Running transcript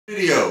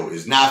Video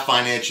is not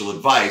financial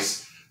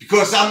advice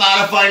because I'm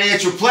not a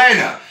financial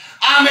planner.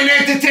 I'm an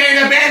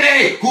entertainer,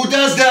 baby, who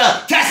does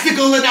the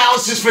testicle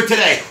analysis for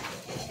today.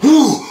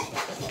 Ooh,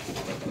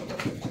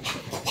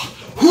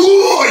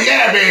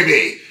 yeah,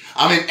 baby.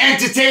 I'm an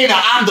entertainer.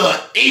 I'm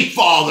the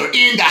Apefather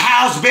in the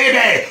house,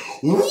 baby.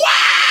 Wow!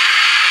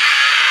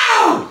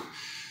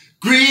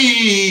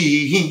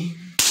 Green,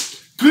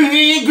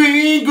 green,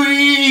 green,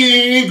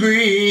 green,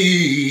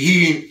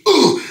 green.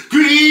 Ooh,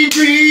 green,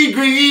 green,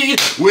 green.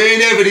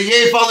 Whenever the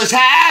Apefather's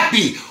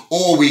happy,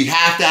 all we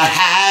have to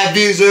have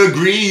is a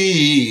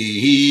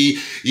green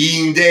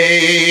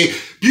day.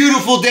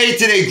 Beautiful day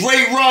today.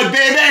 Great run,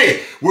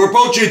 baby. We're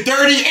approaching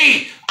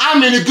 38.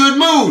 I'm in a good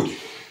mood.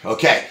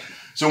 Okay,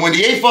 so when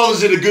the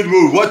Apefather's in a good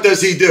mood, what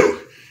does he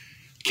do?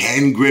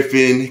 Ken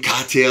Griffin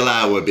Cocktail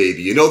Hour,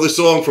 baby. You know the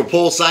song from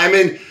Paul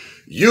Simon?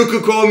 You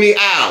could call me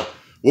Al.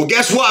 Well,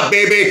 guess what,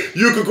 baby?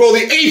 You could call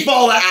the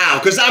Apefather Al,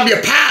 because I'm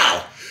your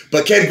pal.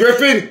 But Ken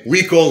Griffin,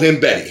 we call him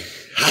Betty.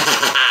 Ha ha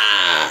ha.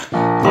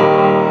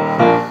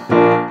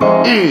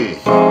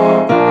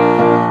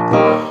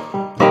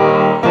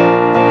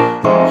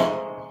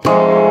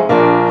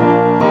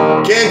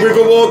 Ken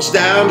Griffin walks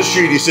down the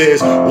street, he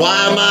says,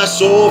 why am I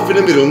so off in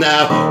the middle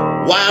now?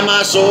 Why am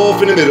I so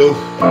off in the middle?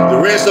 The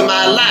rest of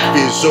my life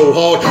is so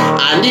hard.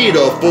 I need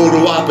a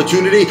photo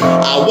opportunity.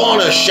 I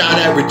want a shot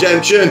at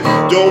redemption.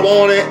 Don't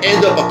want to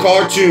end up a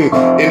cartoon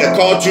in a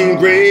cartoon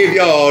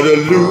graveyard. A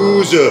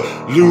loser,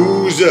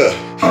 loser.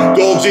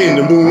 Dogs in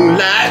the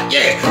moonlight,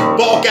 yeah.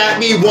 Bark at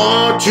me,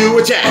 want to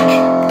attack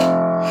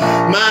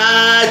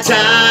my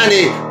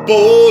tiny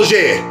balls,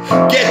 yeah.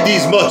 Get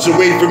these mutts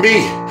away from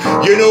me.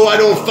 You know I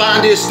don't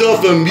find this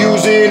stuff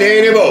amusing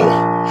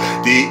anymore.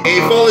 The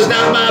Apefather's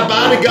not my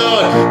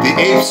bodyguard. The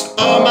apes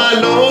are my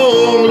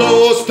long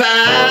lost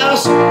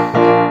pals.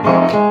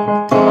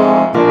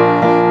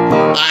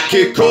 I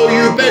can call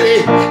you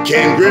Betty.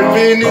 Ken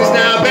Griffin is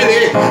now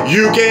Betty.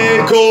 You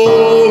can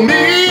call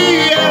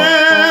me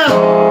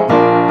Al.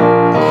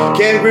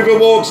 Ken Griffin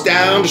walks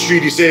down the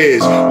street, he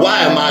says,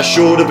 why am I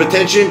short of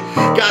attention?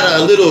 Got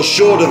a little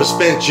short of a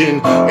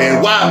suspension.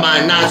 And why am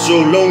I not so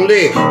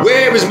lonely?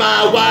 Where is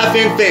my wife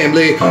and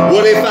family?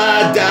 What if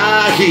I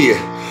die here?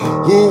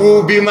 Who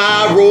will be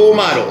my role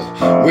model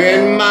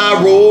when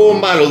my role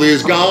model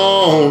is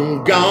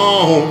gone,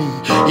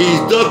 gone?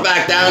 He's ducked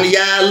back down the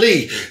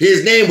alley.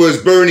 His name was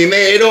Bernie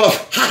Madoff.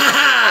 Ha ha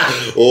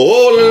ha!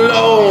 All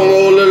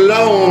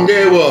along,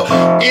 there were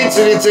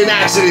incidents and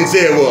accidents.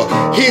 There were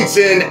hints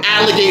and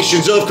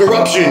allegations of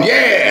corruption.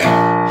 Yeah!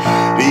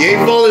 The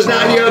Apefather's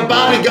not your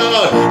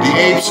bodyguard. The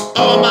apes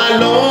are my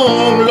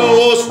long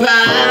lost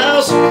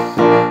pals.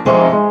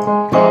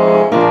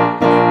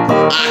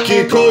 I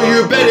can call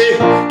you Betty.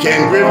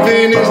 Ken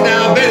Griffin is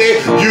now Betty.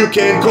 You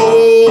can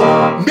call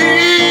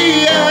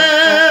me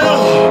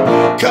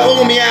Al.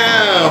 Call me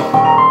Al.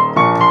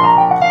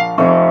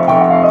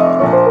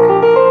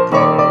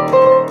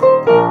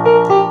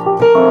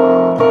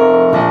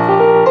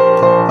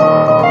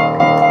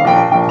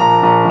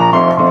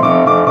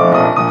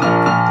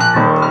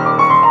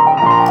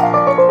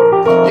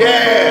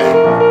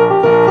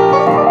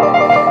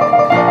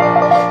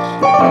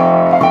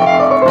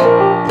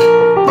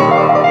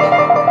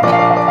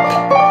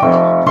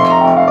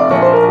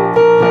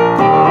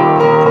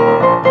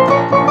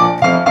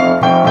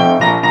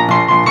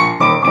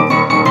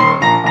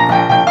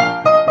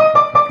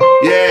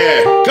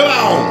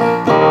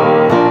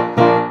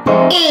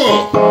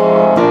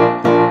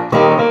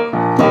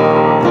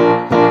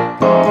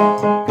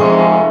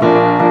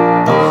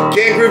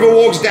 Ken Griffin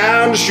walks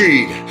down the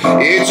street.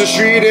 It's a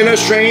street in a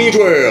strange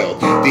world.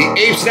 The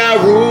apes now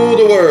rule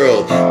the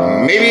world.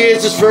 Maybe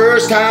it's his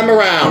first time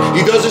around.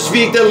 He doesn't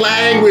speak the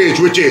language,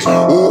 which is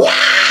wow.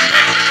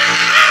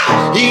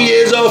 He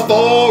is a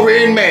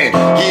foreign man.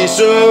 He's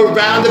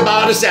surrounded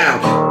by the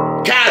sound.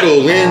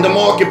 Cattle in the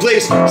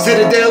marketplace,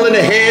 Citadel and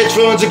the hedge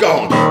funds are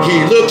gone.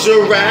 He looks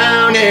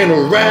around and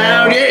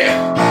around,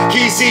 yeah.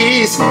 He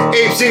sees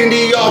apes in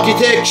the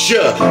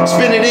architecture,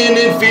 spinning in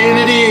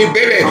infinity,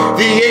 baby.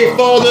 The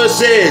Apefather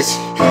says,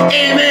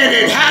 amen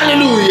and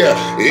hallelujah.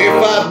 If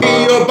I be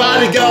your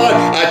bodyguard,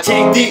 I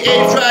take the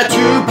apes right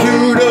to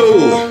Pluto.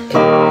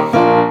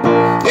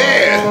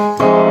 Yeah.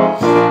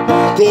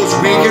 Cause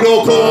we can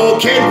all call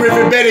Ken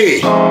Griffin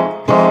Betty.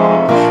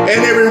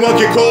 And everyone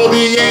can call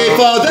the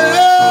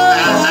Apefather.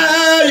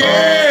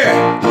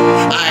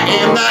 I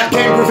am not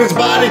Ken Griffin's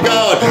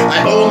bodyguard.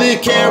 I only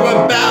care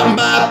about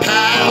my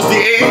pals, the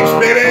apes,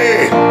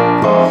 baby.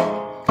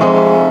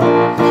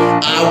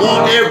 I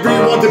want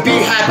everyone to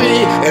be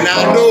happy, and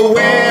I know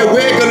where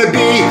we're gonna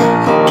be.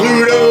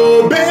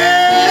 Pluto,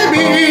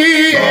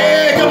 baby.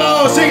 Yeah, come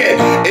on, sing it.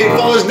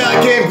 Apefather's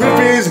not Ken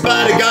Griffin's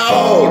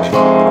bodyguard.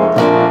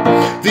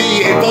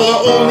 The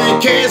Apefather only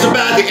cares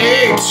about the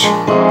apes.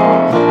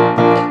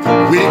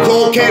 We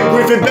call Ken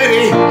Griffin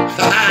Betty,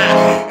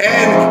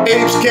 and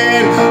apes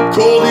can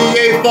call the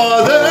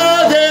Apefather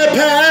their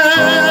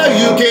pal.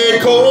 You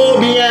can call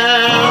me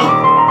out.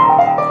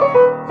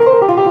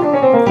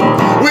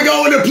 We're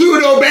going to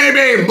Pluto,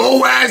 baby.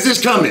 Boaz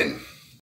is coming.